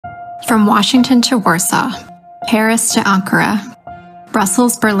From Washington to Warsaw, Paris to Ankara,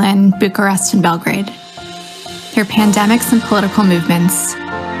 Brussels, Berlin, Bucharest, and Belgrade. Through pandemics and political movements,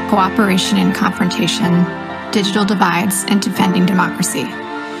 cooperation and confrontation, digital divides, and defending democracy,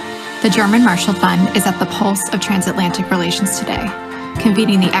 the German Marshall Fund is at the pulse of transatlantic relations today,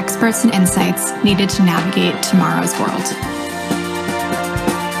 convening the experts and insights needed to navigate tomorrow's world.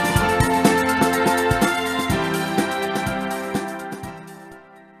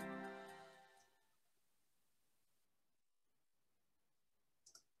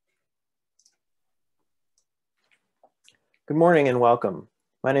 Good morning and welcome.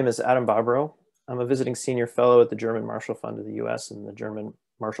 My name is Adam Bobrow. I'm a visiting senior fellow at the German Marshall Fund of the US and the German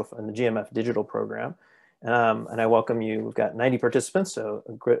Marshall Fund, the GMF Digital Program. And I welcome you. We've got 90 participants, so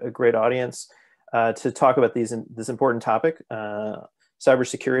a great audience to talk about this important topic,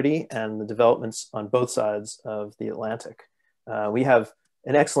 cybersecurity and the developments on both sides of the Atlantic. We have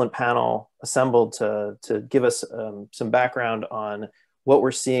an excellent panel assembled to give us some background on what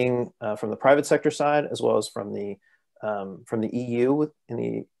we're seeing from the private sector side, as well as from the EU in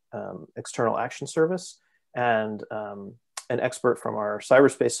the External Action Service, and an expert from our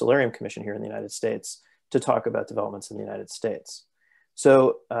Cyberspace Solarium Commission here in the United States to talk about developments in the United States.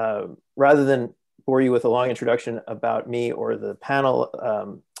 So rather than bore you with a long introduction about me or the panel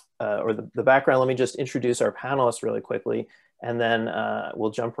or the background, let me just introduce our panelists really quickly, and then we'll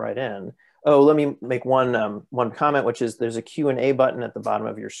jump right in. Oh, let me make one comment, which is there's a Q&A button at the bottom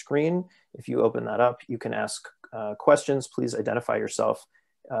of your screen. If you open that up, you can ask questions. Please identify yourself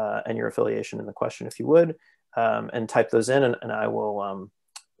and your affiliation in the question if you would, and type those in, and I will,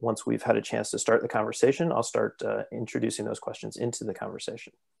 once we've had a chance to start the conversation, I'll start introducing those questions into the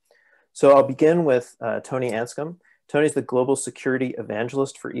conversation. So I'll begin with Tony Anscombe. Tony's the Global Security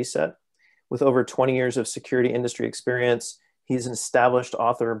Evangelist for ESET. With over 20 years of security industry experience, he's an established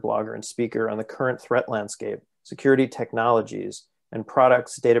author, blogger, and speaker on the current threat landscape, security technologies, and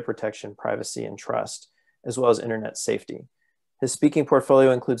products, data protection, privacy, and trust, as well as internet safety. His speaking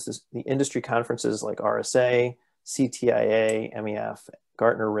portfolio includes the industry conferences like RSA, CTIA, MEF,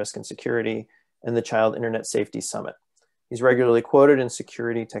 Gartner Risk and Security, and the Child Internet Safety Summit. He's regularly quoted in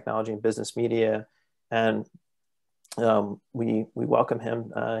security, technology, and business media, and we welcome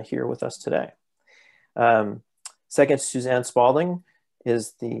him here with us today. Second, Suzanne Spaulding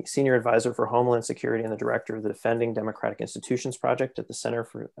is the Senior Advisor for Homeland Security and the Director of the Defending Democratic Institutions Project at the Center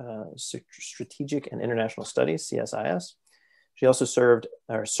for Strategic and International Studies, CSIS. She also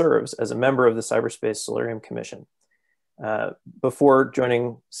serves as a member of the Cyberspace Solarium Commission. Before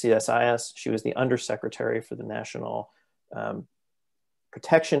joining CSIS, she was the Undersecretary for the National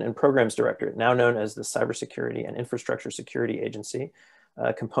Protection and Programs Directorate, now known as the Cybersecurity and Infrastructure Security Agency,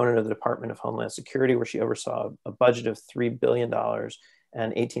 a component of the Department of Homeland Security, where she oversaw a budget of $3 billion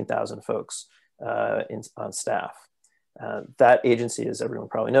and 18,000 folks on staff. That agency, as everyone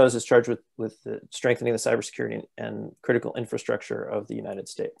probably knows, is charged with strengthening the cybersecurity and critical infrastructure of the United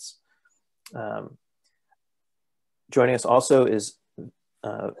States. Joining us also is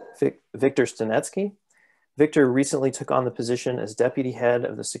Wiktor Staniecki. Wiktor recently took on the position as Deputy Head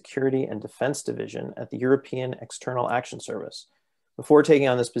of the Security and Defense Division at the European External Action Service. Before taking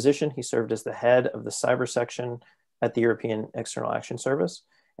on this position, he served as the head of the cyber section at the European External Action Service.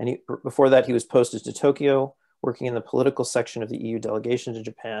 And before that, he was posted to Tokyo, working in the political section of the EU delegation to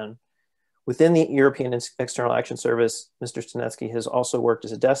Japan. Within the European External Action Service, Mr. Staniecki has also worked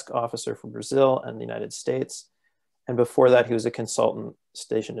as a desk officer for Brazil and the United States. And before that, he was a consultant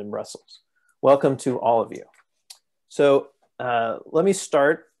stationed in Brussels. Welcome to all of you. So let me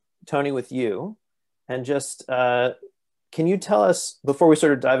start, Tony, with you. And just, can you tell us, before we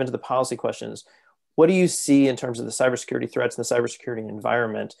sort of dive into the policy questions, what do you see in terms of the cybersecurity threats and the cybersecurity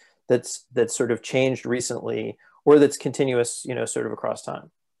environment that's sort of changed recently, or that's continuous, sort of across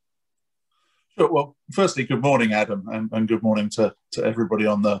time? Sure. Well, firstly, good morning, Adam, and good morning to everybody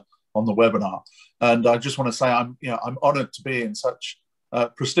on the webinar. And I just want to say I'm honoured to be in such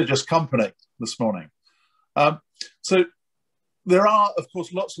prestigious company this morning. So there are, of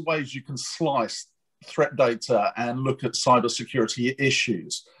course, lots of ways you can slice threat data and look at cybersecurity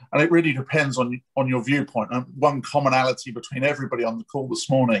issues. And it really depends on your viewpoint. And one commonality between everybody on the call this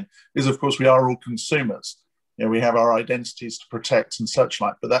morning is, of course, we are all consumers. We have our identities to protect and such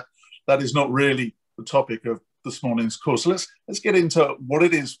like, but that is not really the topic of this morning's course. So let's get into what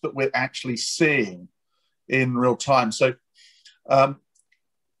it is that we're actually seeing in real time. So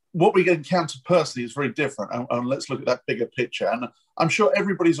what we encounter personally is very different, and let's look at that bigger picture. And I'm sure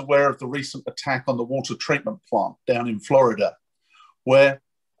everybody's aware of the recent attack on the water treatment plant down in Florida, where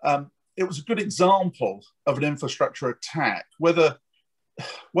it was a good example of an infrastructure attack. Whether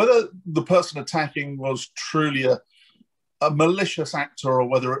whether the person attacking was truly a malicious actor or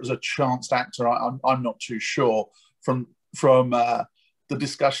whether it was a chanced actor, I'm not too sure from the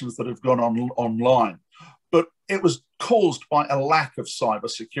discussions that have gone on online. But it was caused by a lack of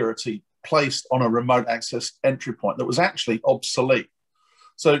cybersecurity placed on a remote access entry point that was actually obsolete.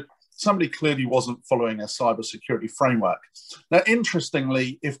 So somebody clearly wasn't following a cybersecurity framework. Now,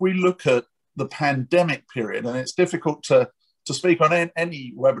 interestingly, if we look at the pandemic period, and it's difficult to speak on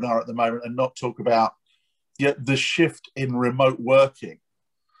any webinar at the moment and not talk about the shift in remote working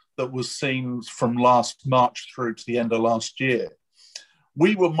that was seen from last March through to the end of last year.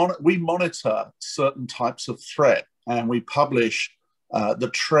 We monitor certain types of threat, and we publish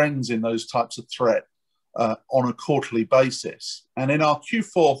the trends in those types of threat on a quarterly basis. And in our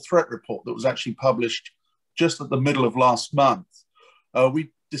Q4 threat report that was actually published just at the middle of last month,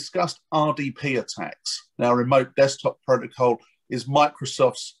 we discussed RDP attacks. Now, remote desktop protocol is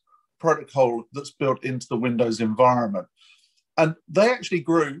Microsoft's protocol that's built into the Windows environment. And they actually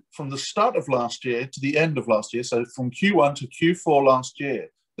grew from the start of last year to the end of last year. So from Q1 to Q4 last year,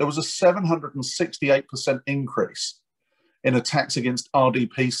 there was a 768% increase in attacks against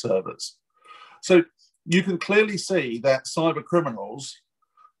RDP servers. So you can clearly see that cyber criminals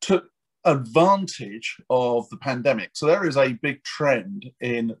took advantage of the pandemic. So there is a big trend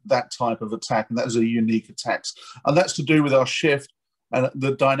in that type of attack, and that is a unique attack. And that's to do with our shift and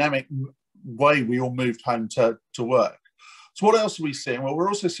the dynamic way we all moved home to work. So what else are we seeing? Well, we're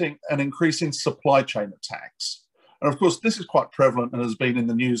also seeing an increase in supply chain attacks. And of course, this is quite prevalent and has been in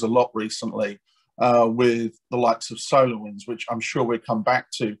the news a lot recently with the likes of SolarWinds, which I'm sure we'll come back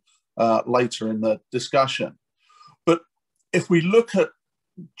to later in the discussion. But if we look at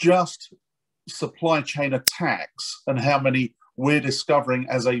just supply chain attacks and how many we're discovering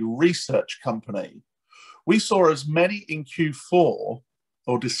as a research company, we saw as many in Q4,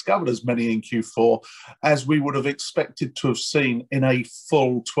 or discovered as many in Q4, as we would have expected to have seen in a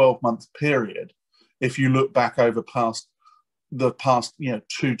full 12-month period if you look back over the past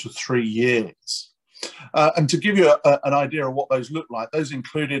 2 to 3 years. And to give you an idea of what those look like, those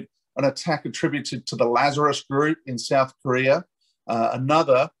included an attack attributed to the Lazarus Group in South Korea,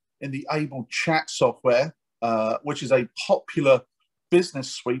 another in the Able Chat software, which is a popular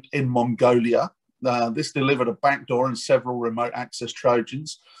business suite in Mongolia. This delivered a backdoor and several remote access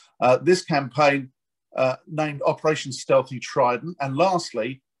Trojans. This campaign named Operation Stealthy Trident. And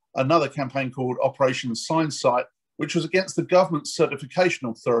lastly, another campaign called Operation Sight, which was against the government certification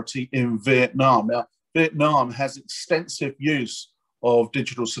authority in Vietnam. Now, Vietnam has extensive use of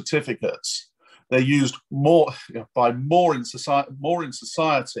digital certificates. They're used more in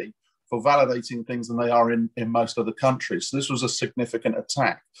society for validating things than they are in most other countries. So this was a significant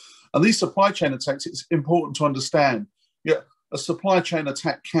attack. And these supply chain attacks, it's important to understand, a supply chain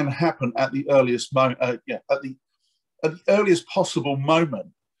attack can happen at the earliest at the earliest possible moment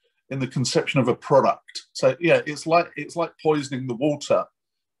in the conception of a product. So it's like poisoning the water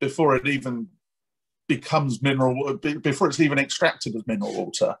before it even becomes mineral, before it's even extracted as mineral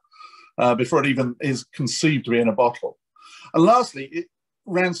water, before it even is conceived to be in a bottle. And lastly,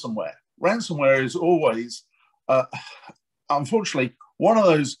 ransomware. Ransomware is always, unfortunately, one of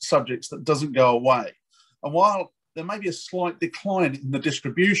those subjects that doesn't go away. And while there may be a slight decline in the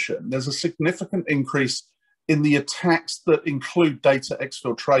distribution, there's a significant increase in the attacks that include data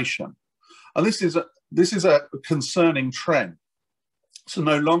exfiltration. And this is a concerning trend. So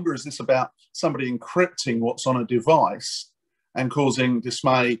no longer is this about somebody encrypting what's on a device and causing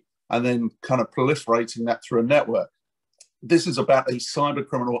dismay and then kind of proliferating that through a network. This is about a cyber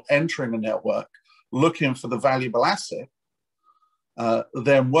criminal entering a network, looking for the valuable asset,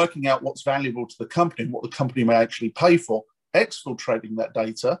 then working out what's valuable to the company and what the company may actually pay for, exfiltrating that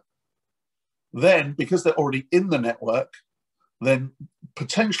data. Then, because they're already in the network, then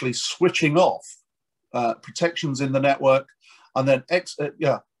potentially switching off protections in the network, and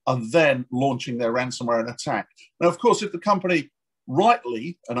then launching their ransomware and attack. Now, of course, if the company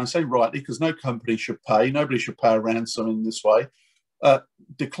rightly, and I say rightly because no company should pay, nobody should pay a ransom in this way,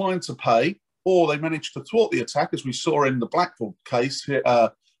 decline to pay, or they manage to thwart the attack, as we saw in the Blackpool case here,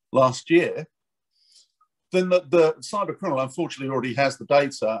 last year, then the cyber criminal unfortunately already has the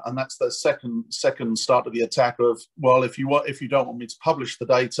data, and that's the second start of the attack of, well, if you don't want me to publish the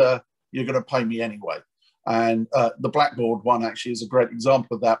data, you're going to pay me anyway. And the Blackboard one actually is a great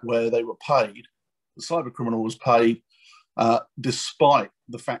example of that, where they were paid. The cyber criminal was paid despite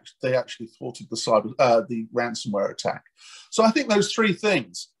the fact they actually thwarted the ransomware attack. So I think those three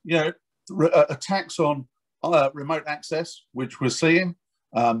things, attacks on remote access, which we're seeing,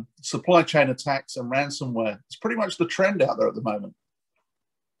 supply chain attacks and ransomware, it's pretty much the trend out there at the moment.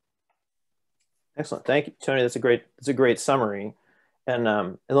 Excellent. Thank you, Tony. That's a great summary.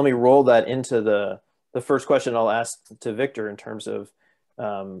 And let me roll that into the first question I'll ask to Wiktor in terms of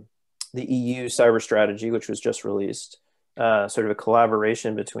the EU cyber strategy, which was just released, sort of a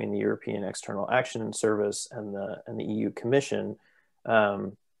collaboration between the European External Action Service and the EU Commission.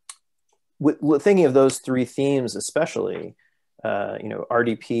 Thinking of those three themes, especially,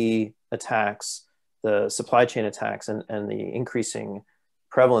 RDP attacks, the supply chain attacks, and the increasing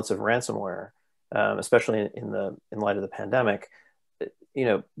prevalence of ransomware, especially in light of the pandemic,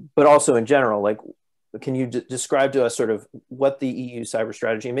 but also in general, like, can you describe to us sort of what the EU cyber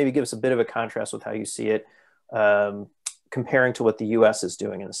strategy, and maybe give us a bit of a contrast with how you see it, comparing to what the US is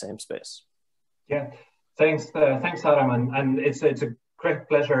doing in the same space? Yeah, thanks, Adam, and it's a great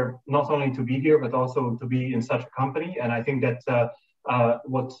pleasure not only to be here but also to be in such a company. And I think that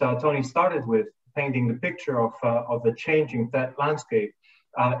what Tony started with, painting the picture of the changing threat landscape,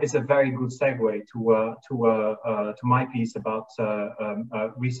 is a very good segue to my piece about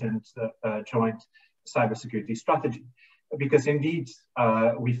recent joint cybersecurity strategy, because indeed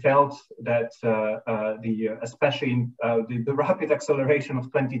we felt that especially the rapid acceleration of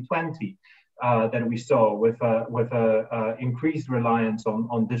 2020 that we saw with increased reliance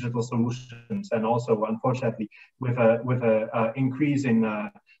on digital solutions, and also unfortunately with a increase in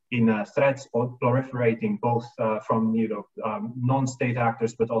threats proliferating both from non-state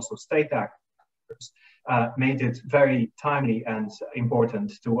actors but also state actors, made it very timely and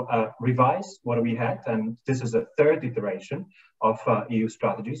important to revise what we had. And this is a third iteration of EU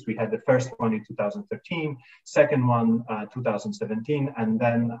strategies. We had the first one in 2013, second one 2017, and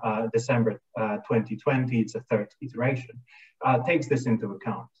then December 2020, it's a third iteration, takes this into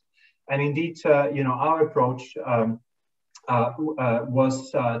account. And indeed, our approach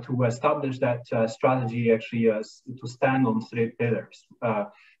was to establish that strategy actually to stand on three pillars,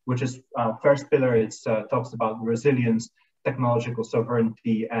 which is first pillar, it talks about resilience, technological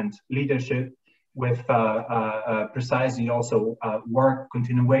sovereignty, and leadership, with precisely also work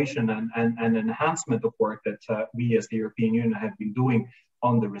continuation and enhancement of work that we as the European Union have been doing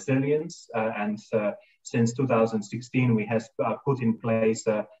on the resilience. And since 2016, we have put in place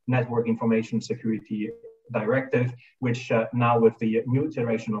a Network Information Security Directive, which now with the new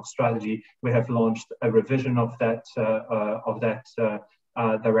iteration of strategy, we have launched a revision of that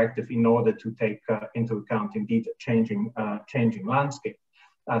directive in order to take into account indeed changing landscape,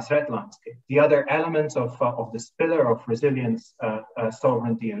 threat landscape. The other elements of this pillar of resilience,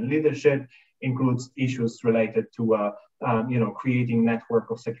 sovereignty, and leadership includes issues related to creating network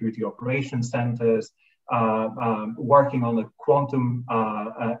of security operations centers, working on the quantum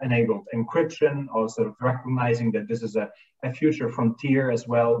enabled encryption, also recognizing that this is a future frontier as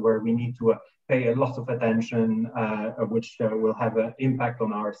well, where we need to pay a lot of attention, which will have an impact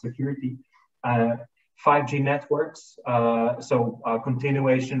on our security. 5G networks,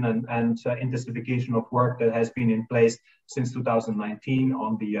 continuation and intensification of work that has been in place since 2019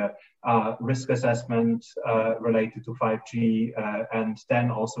 on the risk assessment related to 5G, and then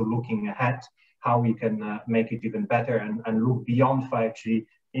also looking ahead how we can make it even better and look beyond 5G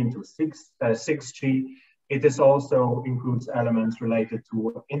into 6G. It also includes elements related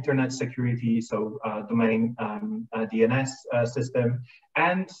to internet security, so domain DNS system,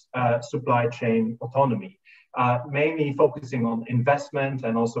 and supply chain autonomy, mainly focusing on investment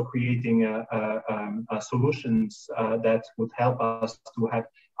and also creating solutions that would help us to have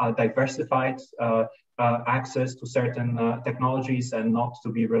diversified access to certain technologies and not to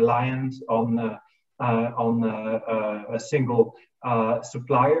be reliant on a single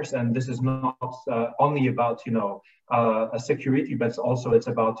suppliers. And this is not only about security, but also it's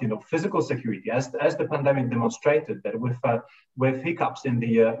about physical security, as the pandemic demonstrated, that with hiccups in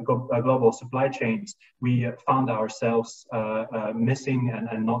the global supply chains, we found ourselves missing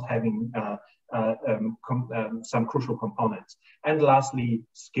and not having some crucial components. And lastly,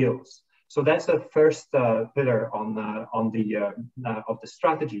 skills. So that's the first pillar of the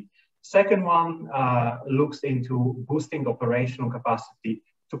strategy. Second one looks into boosting operational capacity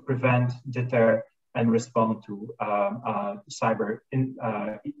to prevent, deter, and respond to cyber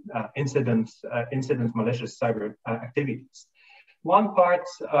incidents, malicious cyber activities. One part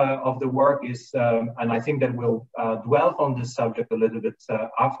of the work is, and I think that we'll dwell on this subject a little bit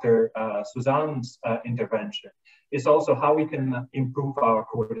after Suzanne's intervention, is also how we can improve our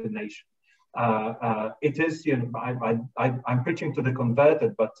coordination. It is, I'm preaching to the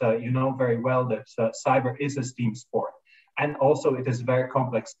converted, but you know very well that cyber is a team sport. And also it is a very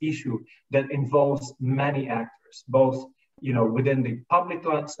complex issue that involves many actors, both within the public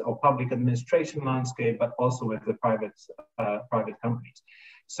landscape or public administration landscape, but also with the private companies.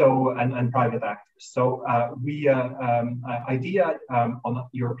 and private actors. So IDEA on the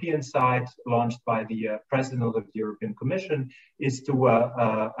European side, launched by the President of the European Commission, is to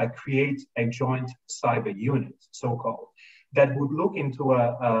create a joint cyber unit, so-called, that would look into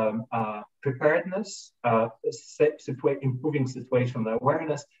preparedness, improving situational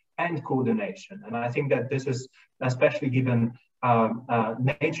awareness, and coordination. And I think that this is, especially given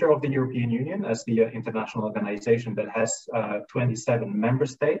nature of the European Union as the international organization that has 27 member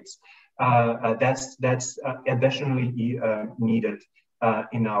states, that's additionally needed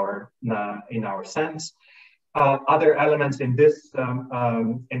in our sense. Other elements in this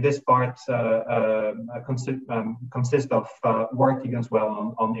part consist of working as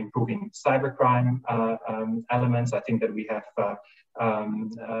well on improving cybercrime elements. I think that we have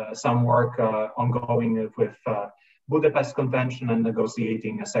some work ongoing with Budapest Convention and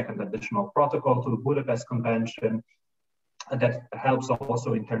negotiating a second additional protocol to the Budapest Convention that helps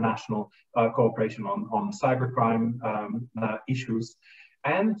also international cooperation on cybercrime issues.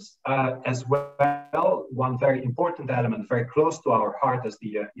 And as well, one very important element, very close to our heart as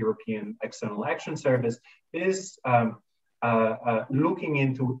the European External Action Service, is looking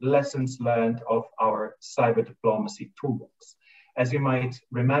into lessons learned of our cyber diplomacy toolbox. As you might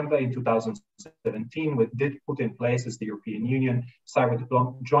remember, in 2017, we did put in place as the European Union cyber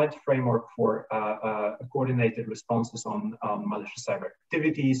joint framework for coordinated responses on malicious cyber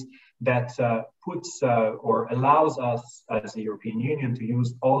activities that puts or allows us as the European Union to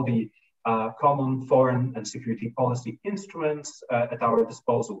use all the common foreign and security policy instruments at our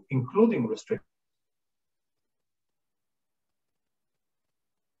disposal, including restrictions.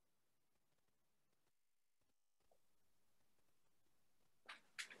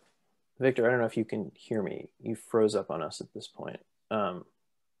 Victor, I don't know if you can hear me. You froze up on us at this point.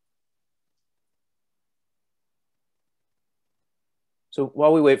 So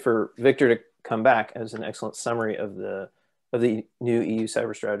while we wait for Victor to come back, as an excellent summary of the new EU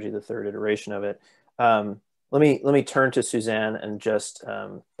cyber strategy, the third iteration of it, let me turn to Suzanne and just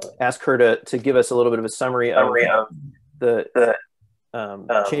ask her to give us a little bit of a summary of the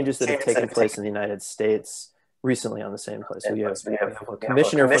changes that have taken place in the United States recently on the same place. So we have a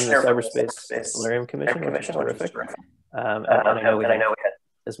commissioner from the Cyberspace Solarium Commission, which is terrific. And I know we had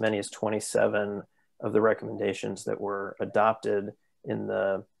as many as 27 of the recommendations that were adopted in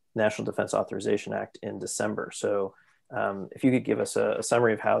the National Defense Authorization Act in December. So if you could give us a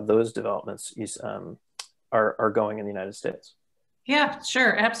summary of how those developments are going in the United States. Yeah,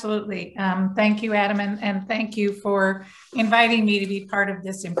 sure, absolutely. Thank you, Adam, and thank you for inviting me to be part of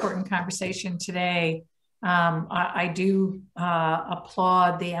this important conversation today. I do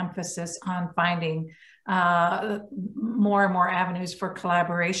applaud the emphasis on finding more and more avenues for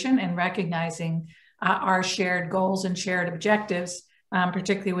collaboration and recognizing our shared goals and shared objectives,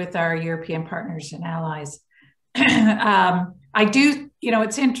 particularly with our European partners and allies. I do,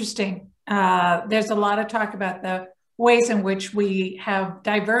 it's interesting. There's a lot of talk about the ways in which we have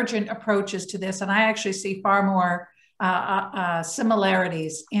divergent approaches to this, and I actually see far more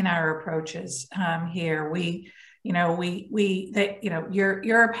similarities in our approaches here.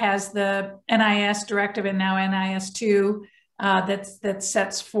 Europe has the NIS directive and now NIS2 that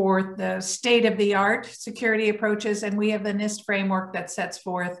sets forth the state-of-the-art security approaches, and we have the NIST framework that sets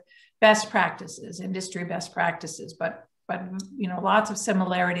forth best practices, industry best practices. But lots of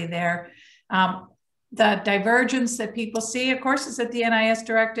similarity there. The divergence that people see, of course, is that the NIS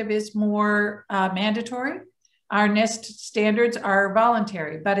directive is more mandatory. Our NIST standards are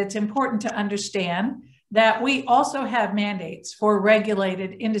voluntary, but it's important to understand that we also have mandates for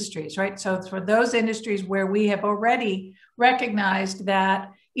regulated industries, right? So it's for those industries where we have already recognized that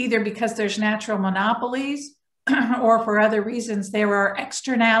either because there's natural monopolies or for other reasons, there are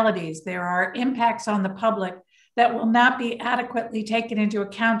externalities, there are impacts on the public that will not be adequately taken into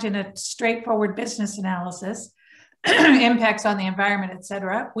account in a straightforward business analysis, impacts on the environment, et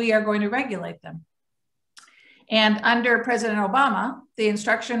cetera, we are going to regulate them. And under President Obama, the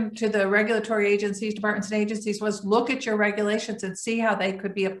instruction to the regulatory agencies, departments and agencies was look at your regulations and see how they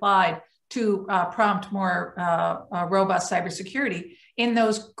could be applied to prompt more robust cybersecurity in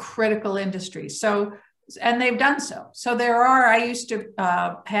those critical industries. So, and they've done so. So there are, I used to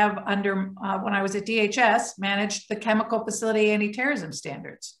have under, when I was at DHS, managed the chemical facility anti-terrorism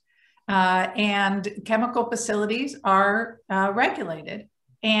standards. And chemical facilities are regulated.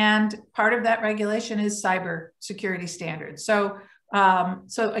 And part of that regulation is cybersecurity standards. So,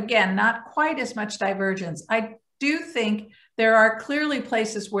 so again, not quite as much divergence. I do think there are clearly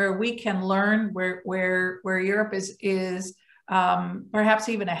places where we can learn, where Europe is perhaps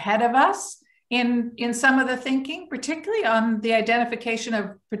even ahead of us in some of the thinking, particularly on the identification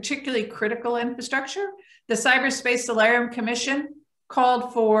of particularly critical infrastructure. The Cyberspace Solarium Commission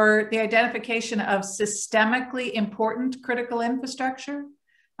called for the identification of systemically important critical infrastructure,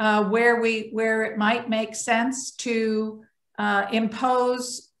 where it might make sense to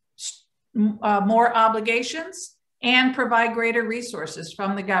impose more obligations and provide greater resources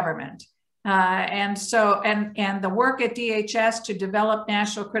from the government. And the work at DHS to develop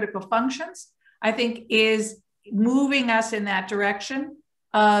national critical functions, I think, is moving us in that direction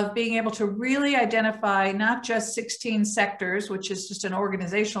of being able to really identify not just 16 sectors, which is just an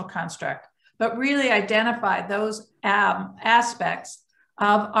organizational construct, but really identify those aspects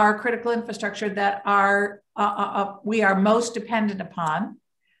of our critical infrastructure that we are most dependent upon,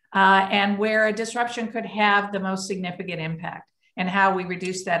 and where a disruption could have the most significant impact, and how we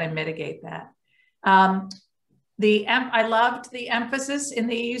reduce that and mitigate that. I loved the emphasis in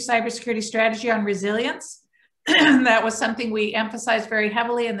the EU cybersecurity strategy on resilience. That was something we emphasized very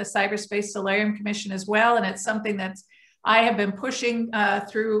heavily in the Cyberspace Solarium Commission as well, and it's something that I have been pushing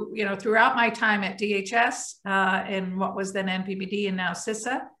throughout my time at DHS in what was then NPBD and now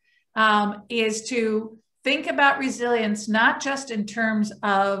CISA, is to think about resilience not just in terms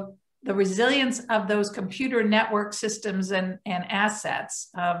of the resilience of those computer network systems and assets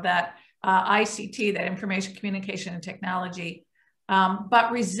of that ICT, that information communication and technology,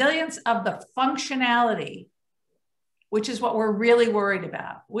 but resilience of the functionality, which is what we're really worried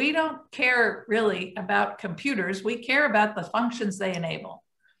about. We don't care really about computers, we care about the functions they enable.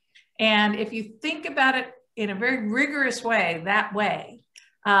 And if you think about it in a very rigorous way, that way,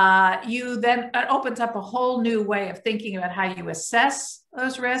 it opens up a whole new way of thinking about how you assess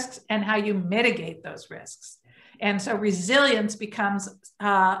those risks and how you mitigate those risks. And so resilience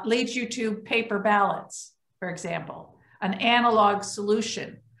leads you to paper ballots, for example, an analog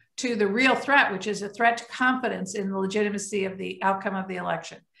solution to the real threat, which is a threat to confidence in the legitimacy of the outcome of the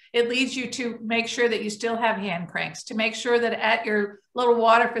election. It leads you to make sure that you still have hand cranks, to make sure that at your little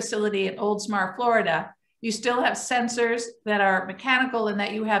water facility in Oldsmar, Florida, you still have sensors that are mechanical and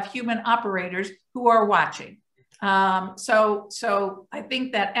that you have human operators who are watching. So I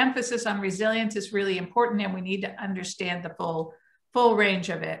think that emphasis on resilience is really important, and we need to understand the full range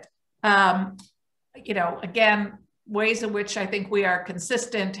of it. Again, ways in which I think we are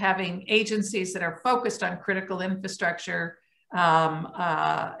consistent, having agencies that are focused on critical infrastructure, both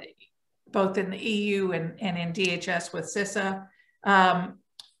in the EU and in DHS with CISA.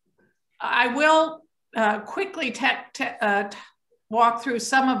 I will quickly walk through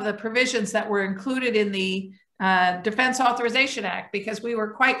some of the provisions that were included in the Defense Authorization Act, because we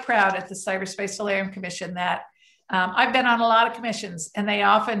were quite proud at the Cyberspace Solarium Commission that I've been on a lot of commissions and they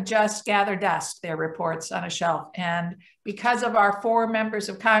often just gather dust, their reports on a shelf. And because of our 4 members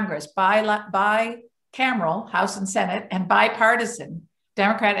of Congress, bicameral, House and Senate, and bipartisan,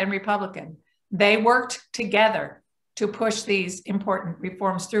 Democrat and Republican, they worked together to push these important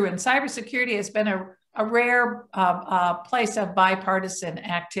reforms through. And cybersecurity has been a rare place of bipartisan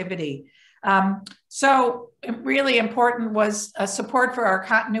activity. So really important was support for our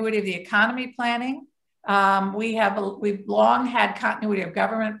continuity of the economy planning. We've long had continuity of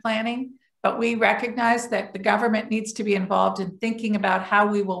government planning, but we recognize that the government needs to be involved in thinking about how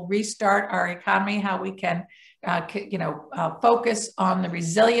we will restart our economy, how we can, focus on the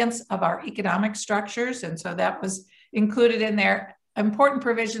resilience of our economic structures. And so that was included in there. Important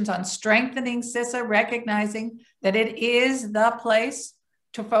provisions on strengthening CISA, recognizing that it is the place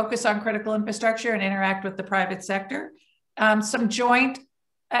to focus on critical infrastructure and interact with the private sector. Some joint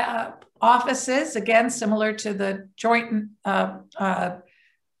offices, again, similar to the joint SOCs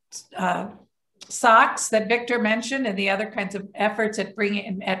that Wiktor mentioned, and the other kinds of efforts at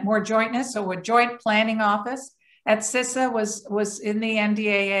bringing at more jointness. So a joint planning office at CISA was in the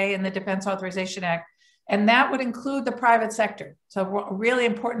NDAA and the Defense Authorization Act, and that would include the private sector. So a really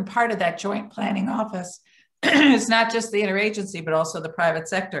important part of that joint planning office is not just the interagency, but also the private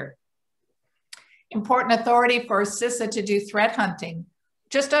sector. Important authority for CISA to do threat hunting,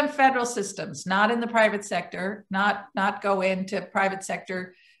 just on federal systems, not in the private sector, not go into private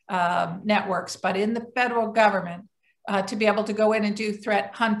sector networks, but in the federal government, to be able to go in and do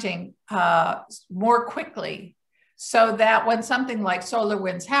threat hunting more quickly, so that when something like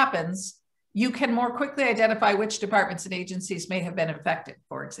SolarWinds happens, you can more quickly identify which departments and agencies may have been affected,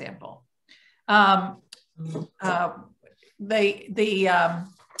 for example. There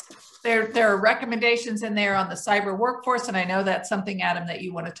are recommendations in there on the cyber workforce, and I know that's something, Adam, that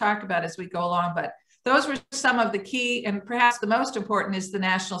you want to talk about as we go along, but those were some of the key, and perhaps the most important is the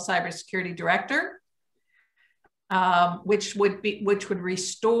National Cybersecurity Director. which would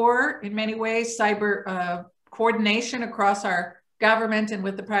restore in many ways cyber coordination across our government and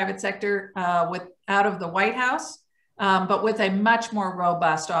with the private sector out of the White House, but with a much more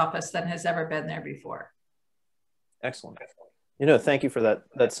robust office than has ever been there before. Excellent. Thank you for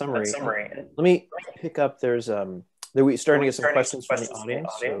that summary. Let me pick up. We're starting to get some questions from the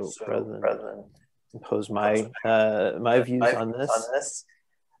audience. So rather than impose my views on this,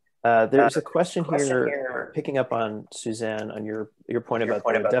 there's a question here, picking up on Suzanne, on your point about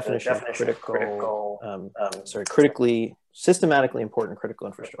the definition of critically, systematically important critical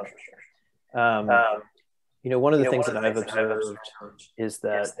infrastructure. One of the things that I've observed is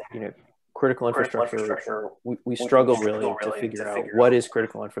that, critical infrastructure, we struggle really to figure out what is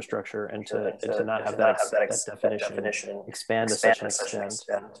critical infrastructure and to not have that definition expand to such an extent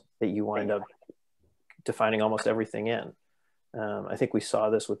that you wind up defining almost everything in. I think we saw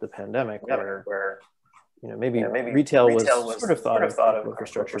this with the pandemic where maybe retail was sort of thought of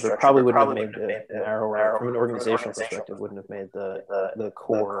infrastructure, but probably wouldn't have made the narrower, from an organizational perspective, wouldn't have made the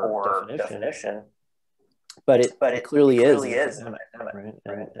core definition. But it clearly is, right?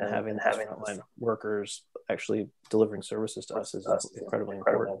 And having frontline workers actually delivering services to us is incredibly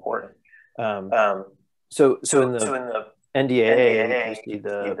important. So in the NDAA, you see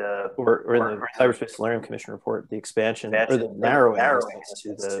or in the Cyberspace Solarium Commission report, the expansion or the narrowing to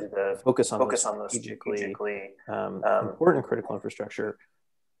the focus on the strategically important critical infrastructure.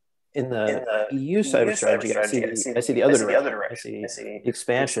 In the EU cyber strategy, I see the other direction. I see the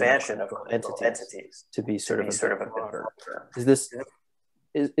expansion of entities to be sort of broader.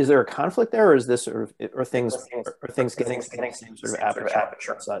 Is there a conflict there, or is this are things getting the same sort of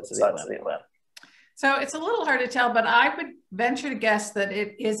aperture sides of the Atlantic? So it's a little hard to tell, but I would venture to guess that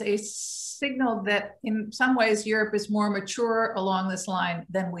it is a signal that in some ways Europe is more mature along this line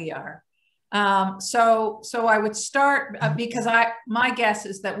than we are. So I would start because my guess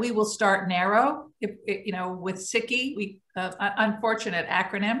is that we will start narrow, with SICI, unfortunate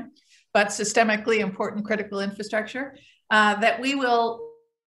acronym, but systemically important critical infrastructure, that we will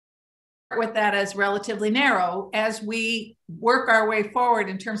start with that as relatively narrow as we work our way forward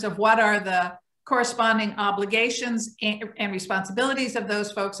in terms of what are the corresponding obligations and responsibilities of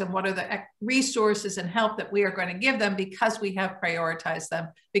those folks, and what are the resources and help that we are going to give them because we have prioritized them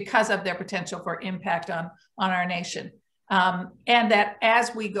because of their potential for impact on our nation. And that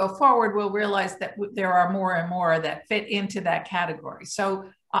as we go forward, we'll realize that there are more and more that fit into that category. So,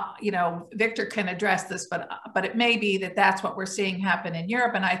 Wiktor can address this, but it may be that that's what we're seeing happen in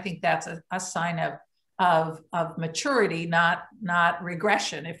Europe. And I think that's a sign of maturity, not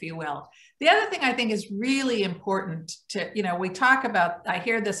regression, if you will. The other thing I think is really important to, we talk about, I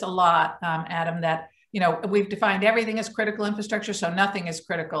hear this a lot, Adam, that, we've defined everything as critical infrastructure, so nothing is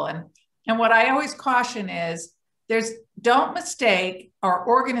critical. And what I always caution is don't mistake our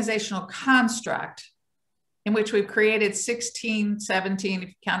organizational construct in which we've created 16, 17, if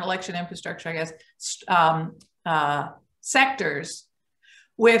you count election infrastructure, I guess, sectors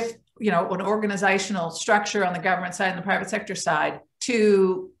with, an organizational structure on the government side and the private sector side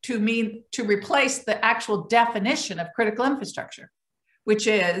to replace the actual definition of critical infrastructure, which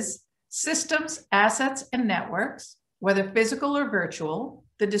is systems, assets, and networks, whether physical or virtual,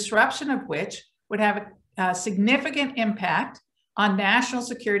 the disruption of which would have a significant impact on national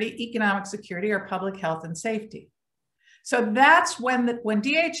security, economic security, or public health and safety. So that's when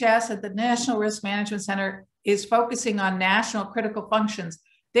DHS at the National Risk Management Center is focusing on national critical functions.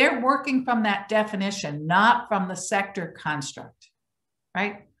 They're working from that definition, not from the sector construct,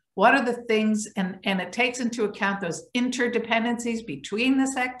 right? What are the things, and it takes into account those interdependencies between the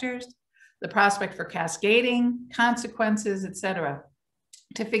sectors, the prospect for cascading consequences, et cetera,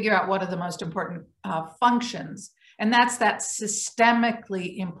 to figure out what are the most important functions. And that's that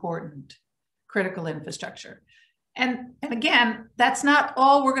systemically important critical infrastructure. And again, that's not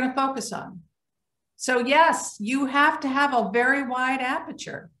all we're going to focus on. So yes, you have to have a very wide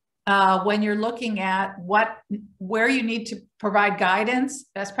aperture when you're looking at where you need to provide guidance,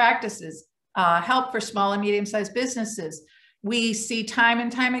 best practices, help for small and medium-sized businesses. We see time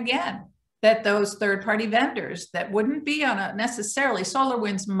and time again that those third-party vendors that wouldn't be on necessarily,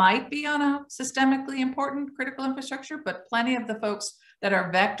 SolarWinds might be on a systemically important critical infrastructure, but plenty of the folks that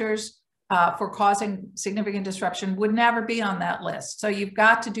are vectors for causing significant disruption would never be on that list. So you've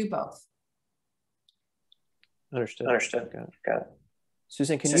got to do both. Understood. Got it.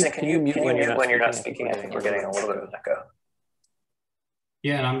 Suzanne, can you mute when you're not speaking? I think we're getting a little bit of an echo.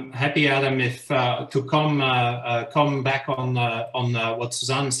 Yeah, and I'm happy, Adam, if to come back on what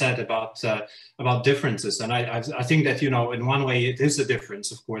Suzanne said about differences, and I think that, you know, in one way it is a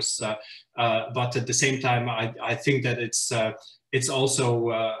difference, of course, but at the same time I think that it's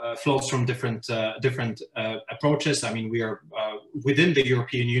also flows from different approaches. I mean, we are within the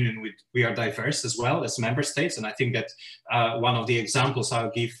European Union, we are diverse as well as member states, and I think that one of the examples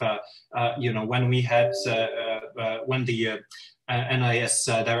I'll give, you know, when we had when the NIS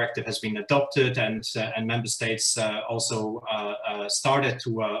directive has been adopted, and member states also started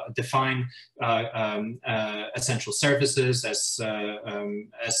to define essential services as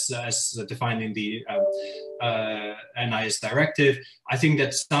defined in the NIS directive. I think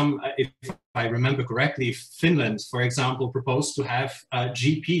that if I remember correctly, Finland, for example, proposed to have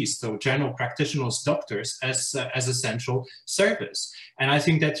GPs, so general practitioners, doctors, as essential service. And I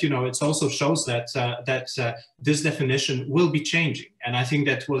think that, you know, it also shows that this definition will be changing. And I think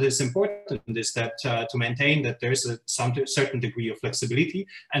that what is important is that to maintain that there is some certain degree of flexibility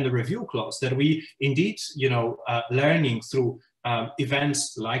and the review clause, that we indeed, you know, learning through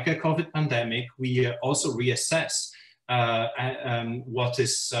events like a COVID pandemic, we also reassess what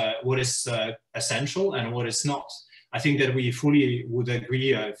is essential and what is not. I think that we fully would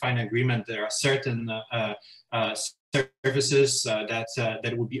agree, find agreement. There are certain services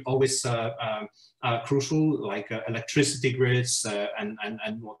that would be always crucial, like electricity grids and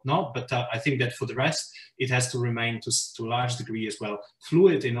whatnot. But I think that for the rest, it has to remain to a large degree as well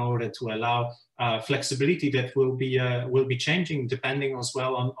fluid, in order to allow flexibility that will be changing depending as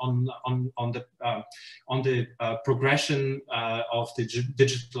well on the progression of the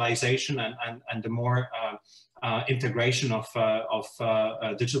digitalization and the more integration of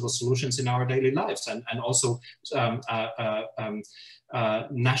digital solutions in our daily lives, and also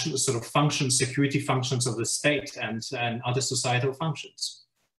national sort of functions, security functions of the state, and other societal functions.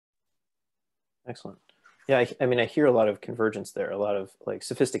 Excellent. Yeah, I mean, I hear a lot of convergence there, a lot of like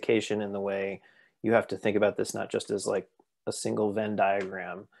sophistication in the way you have to think about this, not just as like a single Venn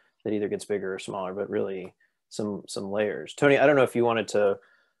diagram that either gets bigger or smaller, but really some layers. Tony, I don't know if you wanted to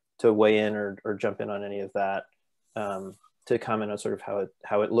weigh in or jump in on any of that, to comment on sort of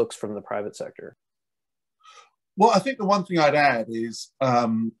how it looks from the private sector. Well, I think the one thing I'd add is,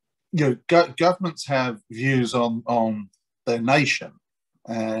 you know, governments have views on their nation,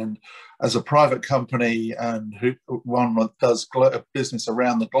 and as a private company and one that does business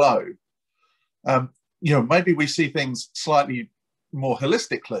around the globe, you know, maybe we see things slightly more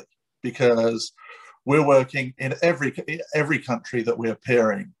holistically because we're working in every country that we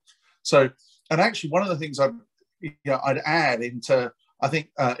appear in. So, and actually, one of the things I'd add into, I think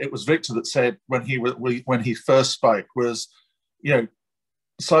it was Wiktor that said when he first spoke was, you know,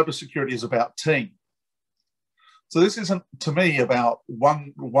 cybersecurity is about team. So this isn't, to me, about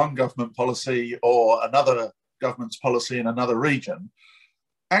one government policy or another government's policy in another region.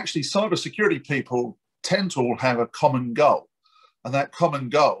 Actually, cybersecurity people tend to all have a common goal, and that common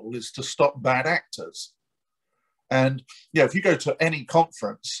goal is to stop bad actors. And yeah, if you go to any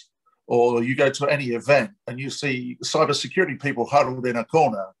conference or you go to any event and you see cybersecurity people huddled in a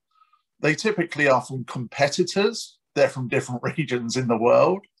corner, they typically are from competitors. They're from different regions in the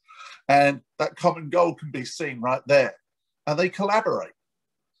world. And that common goal can be seen right there. And they collaborate.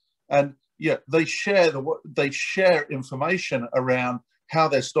 And yeah, they share information around how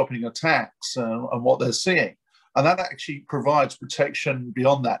they're stopping attacks and what they're seeing. And that actually provides protection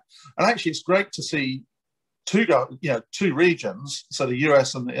beyond that. And actually, it's great to see two regions, so the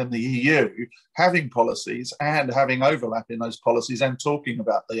US and the EU, having policies and having overlap in those policies and talking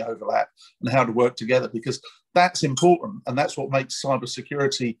about the overlap and how to work together, because that's important. And that's what makes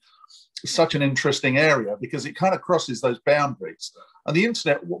cybersecurity such an interesting area, because it kind of crosses those boundaries. And the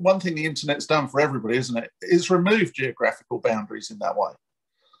internet, one thing the internet's done for everybody, isn't it, is remove geographical boundaries in that way.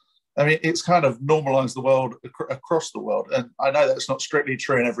 I mean, it's kind of normalized the world across the world. And I know that's not strictly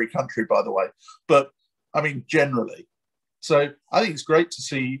true in every country, by the way, but I mean, generally. So I think it's great to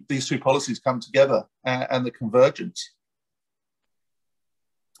see these two policies come together and the convergence.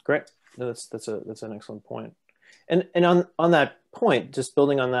 Great. No, that's an excellent point. And on that point, just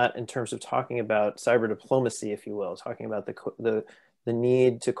building on that in terms of talking about cyber diplomacy, if you will, talking about the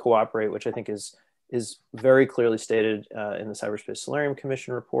need to cooperate, which I think is very clearly stated in the Cyberspace Solarium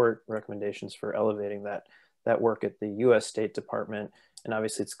Commission report, recommendations for elevating that work at the US State Department. And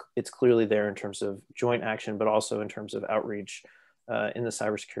obviously it's clearly there in terms of joint action, but also in terms of outreach in the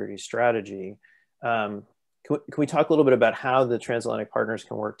cybersecurity strategy. Can we talk a little bit about how the transatlantic partners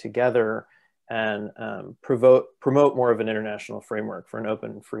can work together and promote more of an international framework for an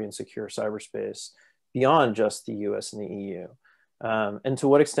open, free, and secure cyberspace beyond just the US and the EU? And to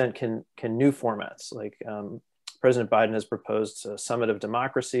what extent can new formats, like President Biden has proposed a summit of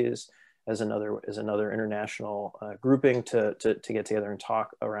democracies as another international grouping to get together and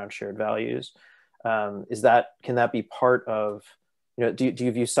talk around shared values. Can that be part of, do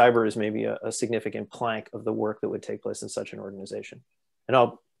you view cyber as maybe a significant plank of the work that would take place in such an organization? And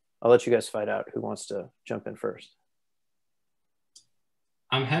I'll let you guys fight out who wants to jump in first.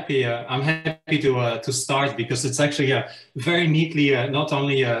 I'm happy to start, because it's actually very neatly not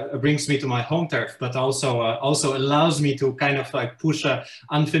only brings me to my home turf, but also allows me to kind of like push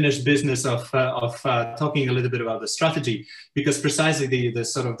unfinished business of talking a little bit about the strategy, because precisely the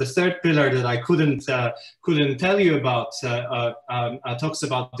sort of the third pillar that I couldn't tell you about talks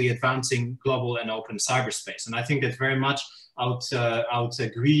about the advancing global and open cyberspace, and I think that very much I would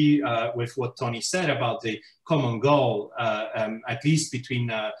agree with what Tony said about the common goal, at least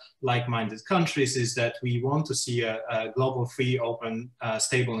between like-minded countries, is that we want to see a global, free, open,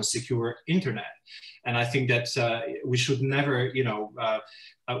 stable, and secure internet. And I think that we should never,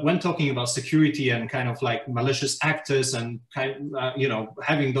 when talking about security and kind of like malicious actors and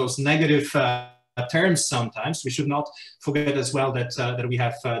having those negative terms sometimes, we should not forget as well that we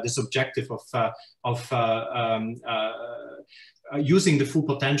have this objective of using the full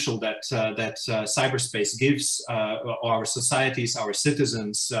potential that cyberspace gives our societies, our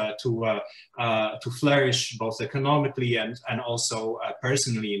citizens to flourish both economically and also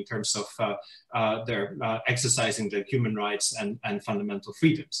personally in terms of their exercising their human rights and fundamental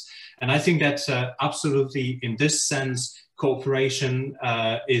freedoms. And I think that absolutely in this sense, cooperation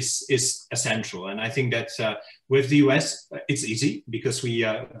is essential. And I think that with the US, it's easy because we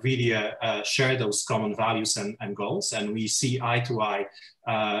really share those common values and goals, and we see eye to eye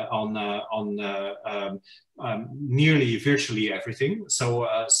on nearly virtually everything. So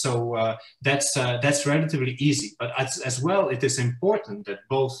that's relatively easy. But as well, it is important that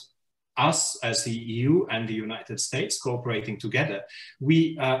both us as the EU and the United States cooperating together,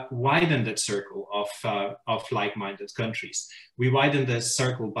 we widen that circle of like-minded countries. We widen the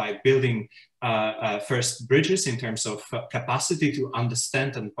circle by building first bridges in terms of capacity to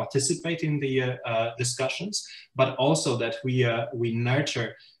understand and participate in the discussions, but also that we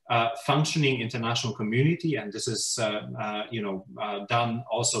nurture functioning international community, and this is done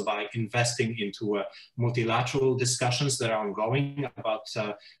also by investing into multilateral discussions that are ongoing about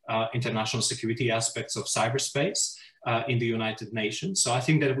international security aspects of cyberspace in the United Nations. So I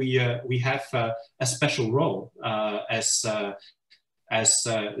think that we have a special role as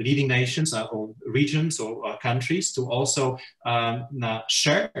leading nations or regions or countries to also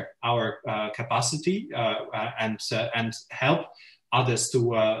share our capacity and help others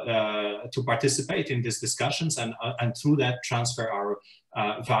to participate in these discussions, and through that transfer our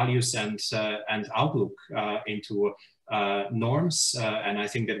values and outlook into norms. And I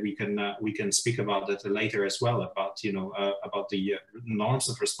think that we can speak about that later as well, about about the norms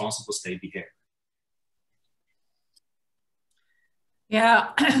of responsible state behavior.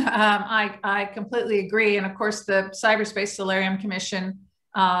 Yeah, I completely agree. And of course, the Cyberspace Solarium Commission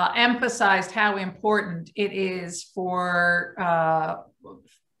emphasized how important it is for the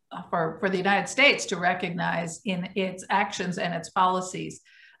United States to recognize in its actions and its policies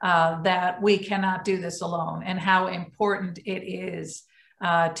that we cannot do this alone, and how important it is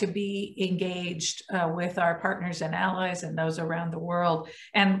to be engaged with our partners and allies and those around the world.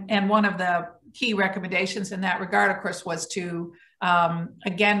 And one of the key recommendations in that regard, of course, was to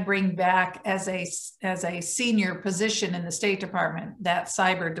again bring back as a senior position in the State Department that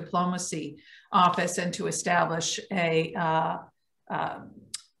cyber diplomacy office, and to establish an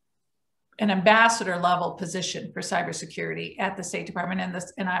ambassador level position for cybersecurity at the State Department.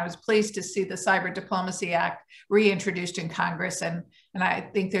 And I was pleased to see the Cyber Diplomacy Act reintroduced in Congress. And I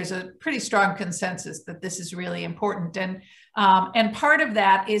think there's a pretty strong consensus that this is really important. And part of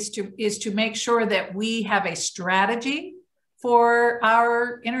that is to make sure that we have a strategy for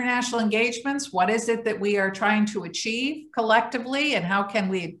our international engagements. What is it that we are trying to achieve collectively, and how can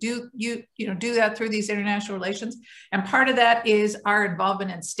we do that through these international relations? And part of that is our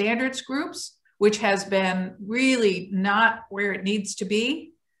involvement in standards groups, which has been really not where it needs to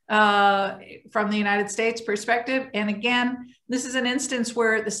be from the United States perspective. And again, this is an instance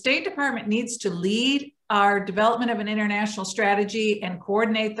where the State Department needs to lead our development of an international strategy and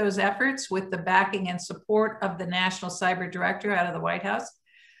coordinate those efforts with the backing and support of the National Cyber Director out of the White House.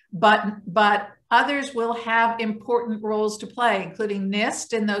 But others will have important roles to play, including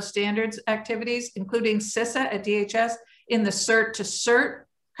NIST in those standards activities, including CISA at DHS in the CERT to CERT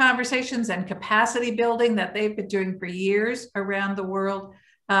conversations and capacity building that they've been doing for years around the world.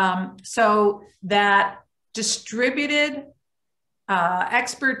 So that distributed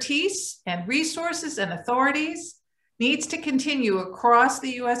expertise and resources and authorities needs to continue across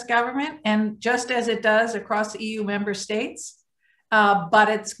the US government, and just as it does across the EU member states. But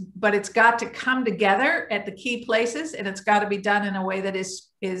it's got to come together at the key places, and it's got to be done in a way that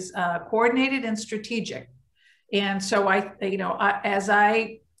is coordinated and strategic. And so as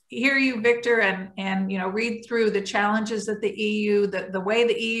I hear you, Wiktor, and read through the challenges that the EU, the way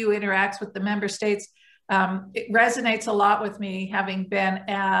the EU interacts with the member states, it resonates a lot with me, having been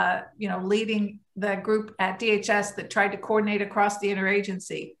leading the group at DHS that tried to coordinate across the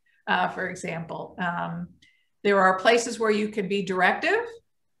interagency, for example. There are places where you can be directive,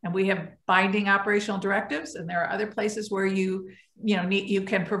 and we have binding operational directives, and there are other places where you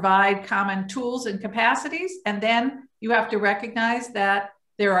can provide common tools and capacities, and then you have to recognize that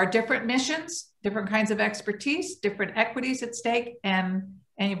there are different missions, different kinds of expertise, different equities at stake, and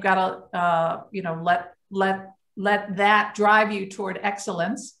you've got to let that drive you toward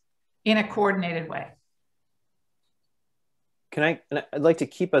excellence in a coordinated way. I'd like to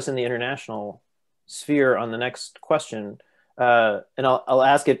keep us in the international sphere on the next question, and I'll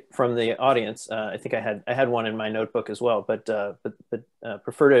ask it from the audience. I think I had one in my notebook as well, but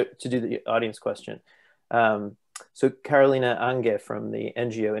prefer to do the audience question. So Carolina Ange from the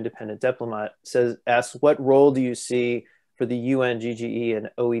NGO Independent Diplomat asks, what role do you see for the UN, GGE,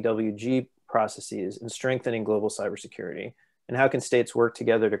 and OEWG processes in strengthening global cybersecurity? And how can states work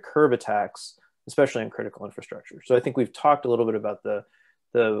together to curb attacks, especially on critical infrastructure? So I think we've talked a little bit about the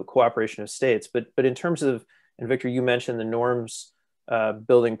cooperation of states, but in terms of, and Wiktor, you mentioned the norms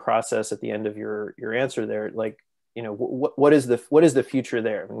building process at the end of your answer there. Like, what is the future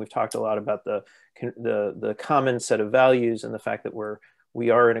there? I mean, we've talked a lot about the common set of values and the fact that we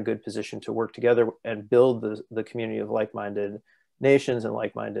are in a good position to work together and build the community of like-minded nations and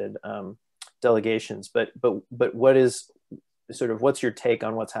like-minded delegations. But what's your take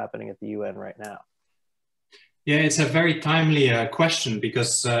on what's happening at the UN right now? Yeah, it's a very timely question,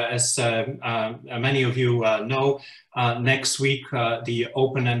 because as many of you know, next week the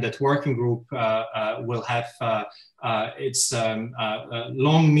open-ended working group will have its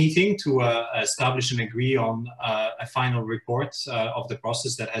long meeting to establish and agree on a final report of the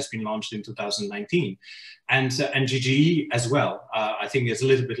process that has been launched in 2019. And GGE as well. I think it's a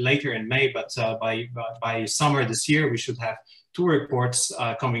little bit later in May, but by summer this year, we should have 2 reports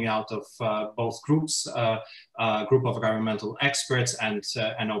coming out of both groups, group of governmental experts and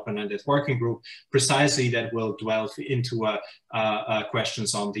an open-ended working group, precisely that will delve into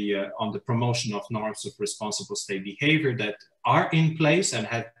questions on the promotion of norms of responsible state behavior that are in place and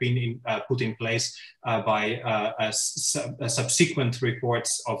have been put in place by subsequent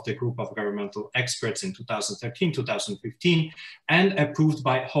reports of the group of governmental experts in 2013, 2015, and approved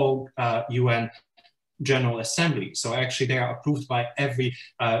by whole UN General Assembly. So actually they are approved by every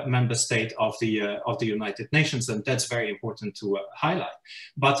member state of the United Nations, and that's very important to highlight.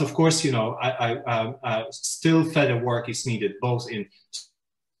 But of course, still further work is needed, both in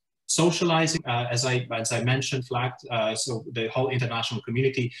socializing, as I mentioned, flagged, so the whole international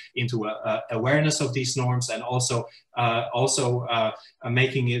community into awareness of these norms, and also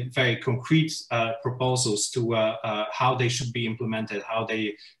making it very concrete proposals to how they should be implemented, how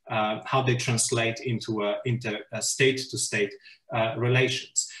they translate into state-to-state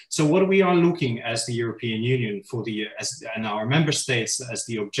relations. So what we are looking as the European Union and our member states as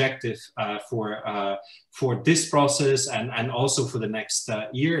the objective for this process and also for the next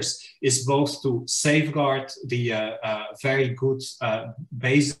years is both to safeguard the very good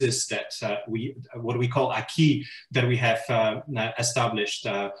basis that what we call acquis that we have established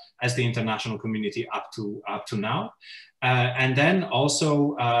as the international community up to now. And then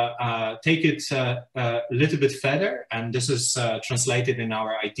also take it a little bit further, and this is translated in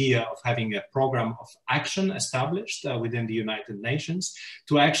our idea of having a program of action established within the United Nations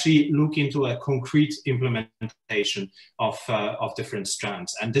to actually look into a concrete implementation of different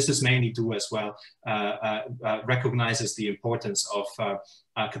strands. And this is mainly due as well, recognizes the importance of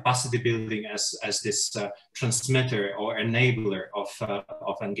capacity building as this transmitter or enabler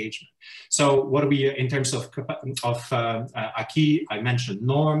of engagement. So what we, in terms of acquis, I mentioned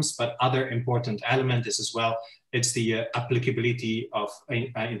norms, but other important element is as well, it's the applicability of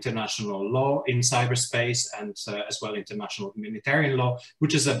international law in cyberspace, and as well international humanitarian law,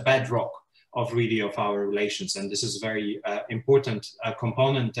 which is a bedrock of our relations. And this is a very important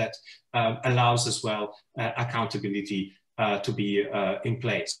component that allows as well accountability to be in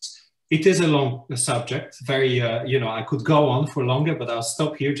place. It is a long subject, very, I could go on for longer, but I'll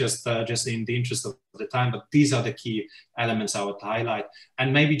stop here just in the interest of the time. But these are the key elements I would highlight.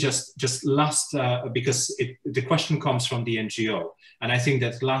 And maybe just last, because the question comes from the NGO. And I think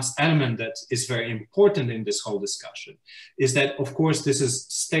that last element that is very important in this whole discussion is that, of course, this is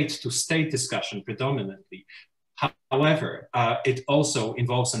state-to-state discussion predominantly. However, it also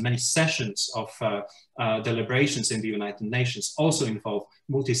involves, and many sessions of deliberations in the United Nations also involve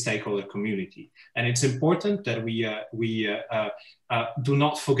multi-stakeholder community. And it's important that we do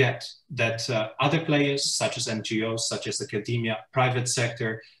not forget that other players, such as NGOs, such as academia, private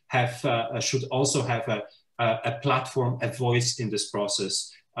sector, should also have a platform, a voice in this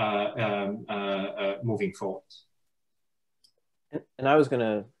process moving forward. And I was going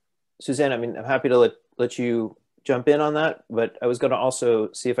to, Suzanne, I mean, I'm happy to let you jump in on that, but I was going to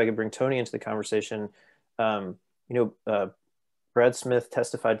also see if I could bring Tony into the conversation. Brad Smith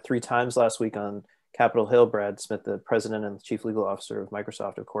testified 3 times last week on Capitol Hill. Brad Smith, the president and chief legal officer of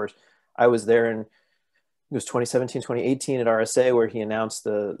Microsoft, of course. I was there in, it was 2017, 2018 at RSA, where he announced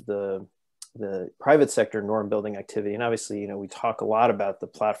the private sector norm building activity. And obviously, we talk a lot about the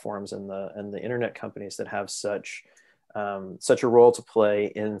platforms and the internet companies that have such a role to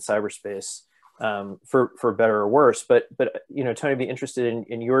play in cyberspace. For better or worse, but Tony, I'd be interested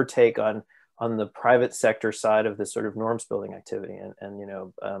in your take on the private sector side of this sort of norms building activity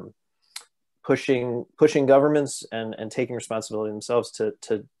and pushing governments and taking responsibility themselves to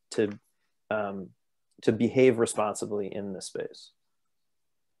behave responsibly in this space.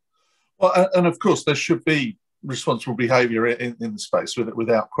 Well, and of course there should be responsible behaviour in the space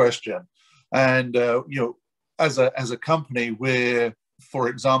without question, and as a company we're, for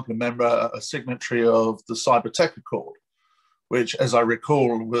example, a signatory of the Cyber Tech Accord, which, as I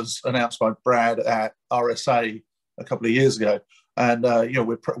recall, was announced by Brad at RSA a couple of years ago. And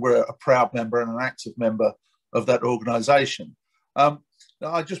we're a proud member and an active member of that organisation. I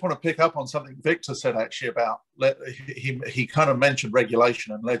just want to pick up on something Wiktor said actually about, he kind of mentioned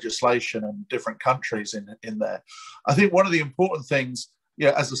regulation and legislation and different countries in there. I think one of the important things,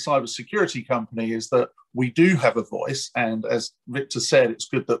 as a cybersecurity company, is that we do have a voice, and as Wiktor said, it's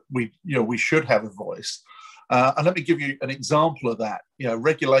good that we should have a voice. And let me give you an example of that.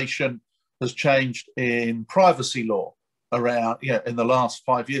 Regulation has changed in privacy law around. In the last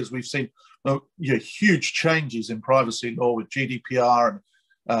 5 years, we've seen huge changes in privacy law with GDPR,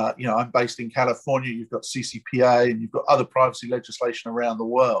 and I'm based in California. You've got CCPA, and you've got other privacy legislation around the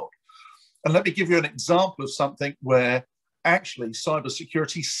world. And let me give you an example of something where actually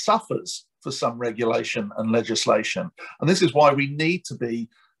cybersecurity suffers for some regulation and legislation. And this is why we need to be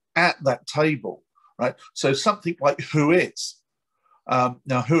at that table, right? So something like Whois.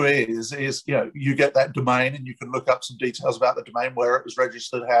 Now, Whois is, you get that domain and you can look up some details about the domain, where it was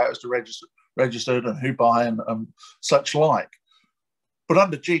registered, how it was registered, and who by, and such like. But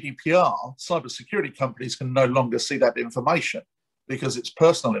under GDPR, cybersecurity companies can no longer see that information because it's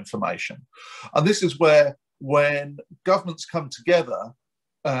personal information. And this is where, when governments come together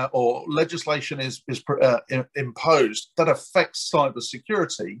or legislation is imposed that affects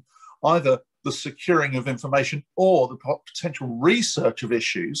cybersecurity, either the securing of information or the potential research of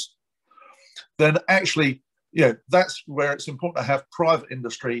issues, then actually, that's where it's important to have private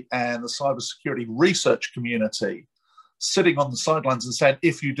industry and the cybersecurity research community sitting on the sidelines and saying,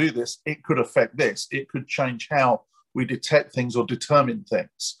 if you do this, it could affect this, it could change how we detect things or determine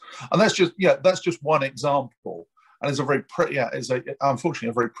things. And that's just one example. And it's unfortunately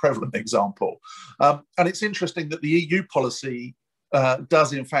a very prevalent example. And it's interesting that the EU policy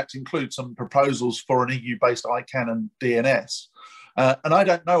does in fact include some proposals for an EU-based ICANN and DNS. And I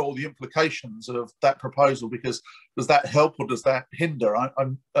don't know all the implications of that proposal, because does that help or does that hinder?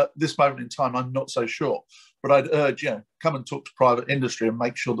 I'm at this moment in time, I'm not so sure. But I'd urge, come and talk to private industry and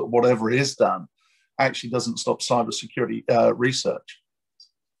make sure that whatever is done actually doesn't stop cybersecurity research.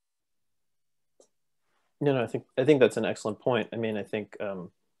 I think that's an excellent point. I mean, I think, and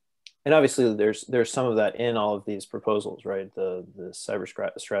obviously there's some of that in all of these proposals, right? The cyber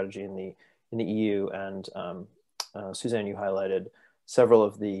strategy in the EU, and Suzanne, you highlighted several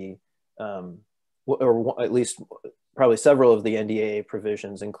of the, or at least probably several of the NDAA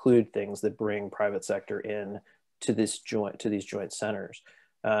provisions include things that bring private sector in to these joint centers.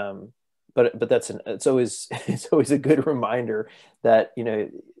 But it's always a good reminder that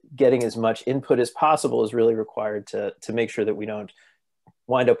getting as much input as possible is really required to make sure that we don't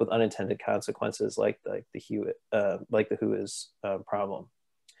wind up with unintended consequences like the Whois problem.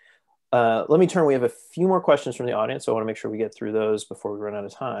 Let me turn. We have a few more questions from the audience, so I want to make sure we get through those before we run out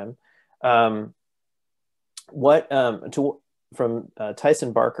of time.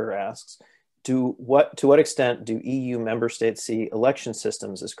 Tyson Barker asks, to what extent do EU member states see election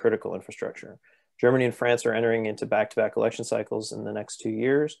systems as critical infrastructure? Germany and France are entering into back-to-back election cycles in the next 2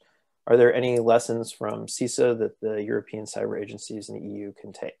 years. Are there any lessons from CISA that the European cyber agencies and the EU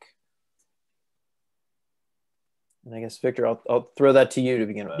can take? And I guess, Victor, I'll throw that to you to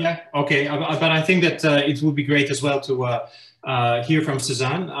begin with. Yeah, okay. But I think that it would be great as well to hear from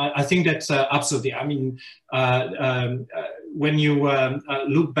Suzanne. I think that absolutely. I mean, when you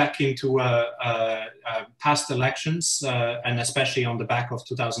look back into past elections, and especially on the back of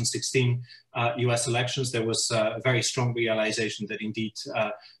 2016 US elections, there was a very strong realization that indeed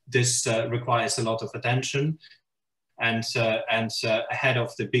this requires a lot of attention. And ahead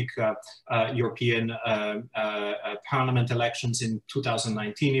of the big European Parliament elections in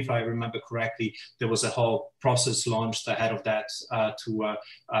 2019, if I remember correctly, there was a whole process launched ahead of that to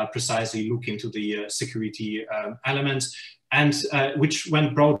precisely look into the security elements, and which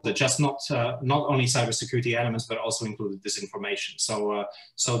went broader, just not only cybersecurity elements, but also included disinformation. So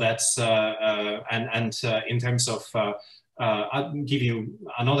that's in terms of I'll give you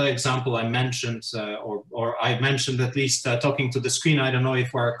another example. I mentioned, or I mentioned at least talking to the screen. I don't know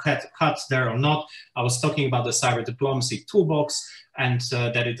if we're cut there or not. I was talking about the cyber diplomacy toolbox, and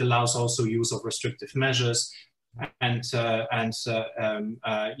that it allows also use of restrictive measures. And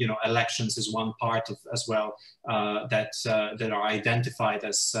you know, elections is one part of as well that are identified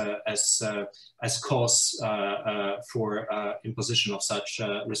as cause for imposition of such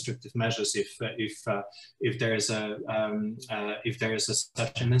restrictive measures if there is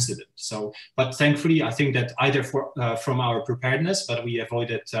such an incident. So, but thankfully, I think that either from our preparedness, but we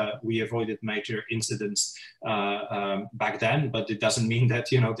avoided major incidents back then. But it doesn't mean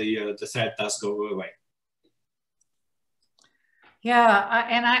that, you know, the threat does go away. Yeah,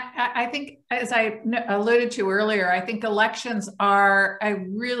 and I think, as I alluded to earlier, I think elections are a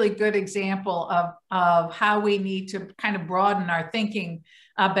really good example of how we need to kind of broaden our thinking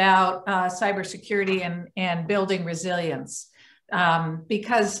about cybersecurity and building resilience.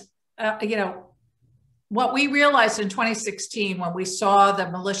 Because, you know, what we realized in 2016 when we saw the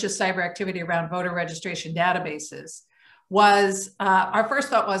malicious cyber activity around voter registration databases was our first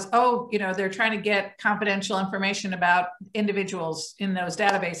thought was, oh, you know, they're trying to get confidential information about individuals in those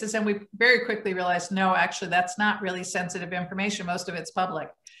databases. And we very quickly realized, no, actually, that's not really sensitive information. Most of it's public.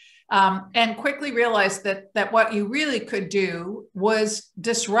 And quickly realized that what you really could do was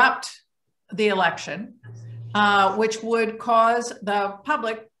disrupt the election, which would cause the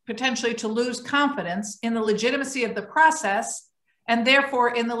public potentially to lose confidence in the legitimacy of the process and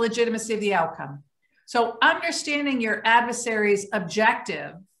therefore in the legitimacy of the outcome. So understanding your adversary's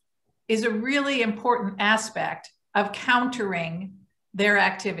objective is a really important aspect of countering their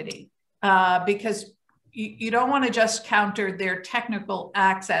activity, because you don't want to just counter their technical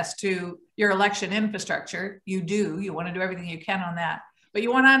access to your election infrastructure. You want to do everything you can on that, but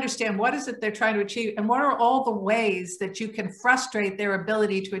you want to understand what is it they're trying to achieve and what are all the ways that you can frustrate their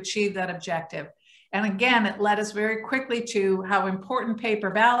ability to achieve that objective. And again, it led us very quickly to how important paper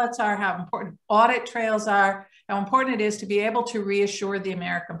ballots are, how important audit trails are, how important it is to be able to reassure the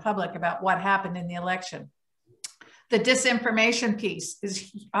American public about what happened in the election. The disinformation piece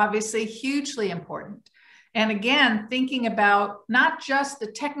is obviously hugely important. And again, thinking about not just the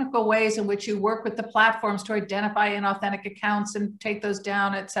technical ways in which you work with the platforms to identify inauthentic accounts and take those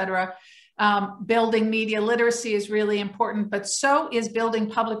down, et cetera. Building media literacy is really important, but so is building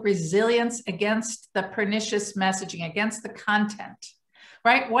public resilience against the pernicious messaging, against the content,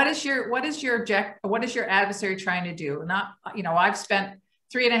 right? What is your adversary trying to do? You know, I've spent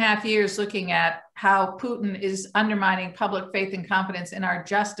 3.5 years looking at how Putin is undermining public faith and confidence in our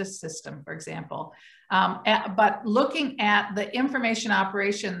justice system, for example. But looking at the information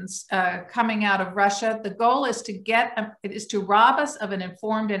operations coming out of Russia, the goal is to rob us of an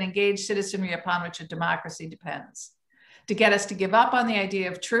informed and engaged citizenry upon which a democracy depends, to get us to give up on the idea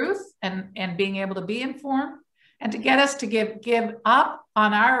of truth and being able to be informed, and to get us to give up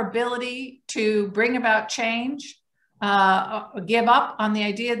on our ability to bring about change, give up on the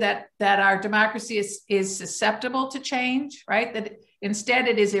idea that our democracy is susceptible to change, right? That instead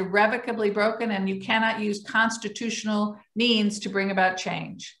it is irrevocably broken and you cannot use constitutional means to bring about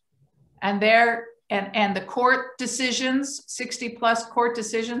change. And the court decisions, 60+ court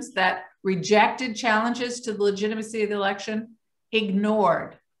decisions that rejected challenges to the legitimacy of the election,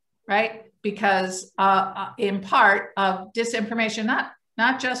 ignored, right? Because in part of disinformation,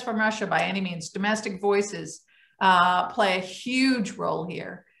 not just from Russia by any means, domestic voices play a huge role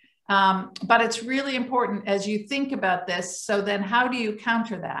here. But it's really important as you think about this. So then how do you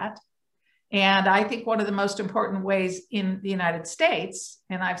counter that? And I think one of the most important ways in the United States,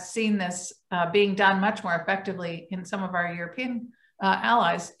 and I've seen this being done much more effectively in some of our European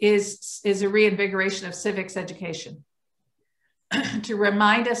allies, is a reinvigoration of civics education to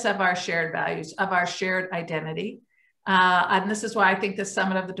remind us of our shared values, of our shared identity. And this is why I think the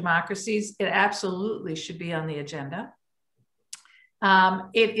Summit of the Democracies, it absolutely should be on the agenda.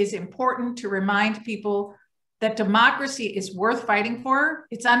 It is important to remind people that democracy is worth fighting for.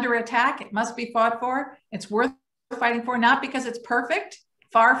 It's under attack. It must be fought for. It's worth fighting for, not because it's perfect,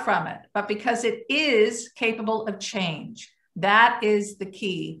 far from it, but because it is capable of change. That is the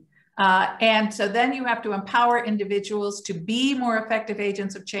key. And so then you have to empower individuals to be more effective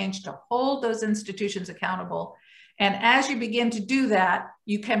agents of change, to hold those institutions accountable. And as you begin to do that,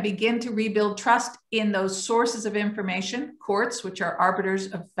 you can begin to rebuild trust in those sources of information, courts, which are arbiters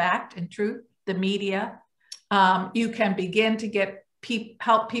of fact and truth, the media. You can begin to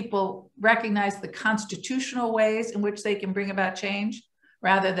help people recognize the constitutional ways in which they can bring about change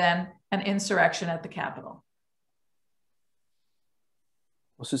rather than an insurrection at the Capitol.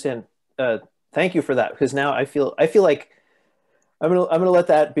 Well, Suzanne, thank you for that, because now I feel like I'm gonna let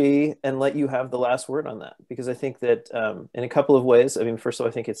that be and let you have the last word on that, because I think that in a couple of ways. I mean, first of all,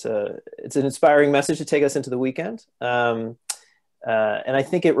 I think it's an inspiring message to take us into the weekend, and I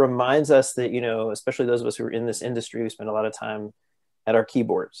think it reminds us that, you know, especially those of us who are in this industry, we spend a lot of time at our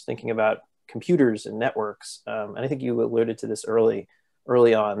keyboards thinking about computers and networks, and I think you alluded to this early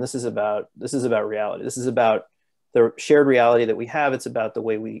on. This is about reality. This is about the shared reality that we have. It's about the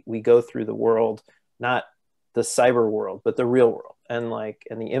way we go through the world, not the cyber world, but the real world, and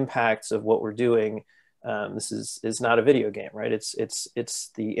the impacts of what we're doing. This is not a video game, right? It's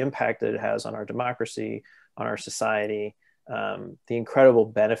the impact that it has on our democracy, on our society, the incredible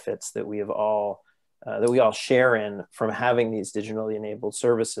benefits that we all share in from having these digitally enabled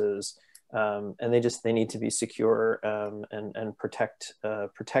services, and they need to be secure, and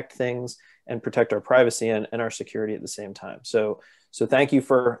protect things and protect our privacy and our security at the same time. So thank you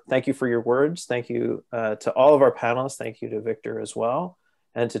for your words. Thank you to all of our panelists. Thank you to Wiktor as well,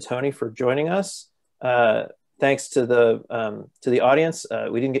 and to Tony for joining us. Thanks to the audience.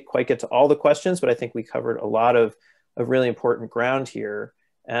 We didn't quite get to all the questions, but I think we covered a lot of really important ground here.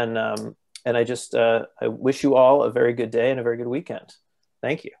 And I wish you all a very good day and a very good weekend.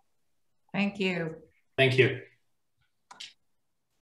 Thank you. Thank you. Thank you.